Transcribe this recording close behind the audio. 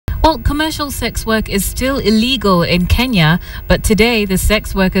Well, commercial sex work is still illegal in Kenya, but today the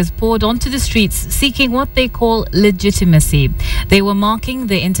sex workers poured onto the streets seeking what they call legitimacy. They were marking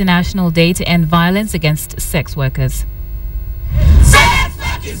the International Day to End Violence Against Sex Workers.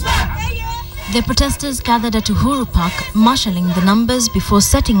 The protesters gathered at Uhuru Park, marshalling the numbers before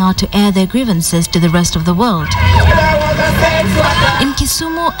setting out to air their grievances to the rest of the world. In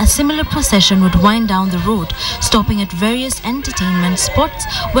Kisumu, a similar procession would wind down the road, stopping at various entertainment spots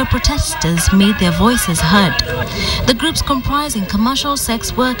where protesters made their voices heard. The groups comprising commercial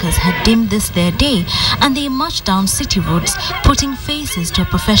sex workers had deemed this their day, and they marched down city roads, putting faces to a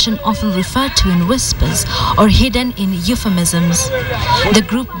profession often referred to in whispers or hidden in euphemisms. The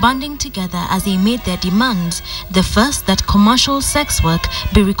group banding together as they made their demands, the first that commercial sex work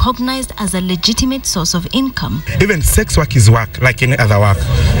be recognized as a legitimate source of income. Even sex work is work like any other work.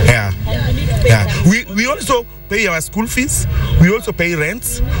 We also pay our school fees. We also pay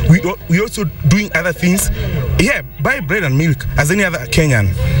rents. We also doing other things. Buy bread and milk as any other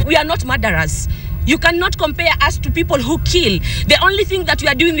Kenyan. We are not murderers. You cannot compare us to people who kill. The only thing that we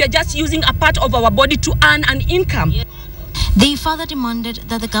are doing, we are just using a part of our body to earn an income. They further demanded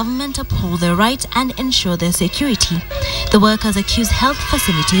that the government uphold their rights and ensure their security. The workers accused health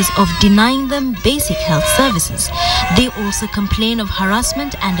facilities of denying them basic health services. They also complain of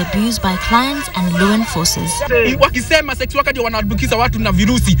harassment and abuse by clients and law enforcers. Wakisema sex workers ndio wanaambukiza watu na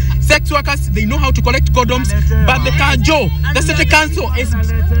virusi. Sex workers, they know how to collect condoms, but the Kanjo, the city council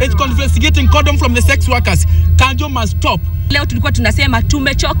is confiscating condom from the sex workers. Kanjo must stop. Leo tulikuwa tunasema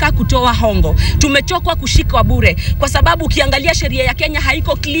tumechoka kutoa hongo. Tumechoka kushikwa bure kwa sababu ukiangalia sheria ya Kenya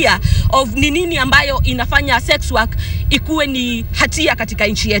haiko clear of ni nini ambayo inafanya sex work ikuwe ni hatia katika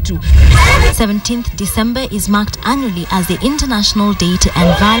nchi yetu. 17th December is marked annually as the International Day to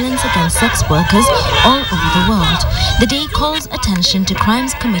End Violence Against Sex Workers all over the world. The day calls attention to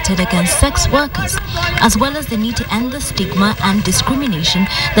crimes committed against sex workers, as well as the need to end the stigma and discrimination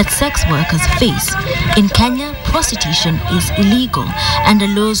that sex workers face. In Kenya, prostitution is illegal, and the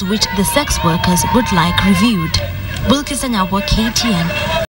laws which the sex workers would like reviewed. Wilkis Anyawa, KTN.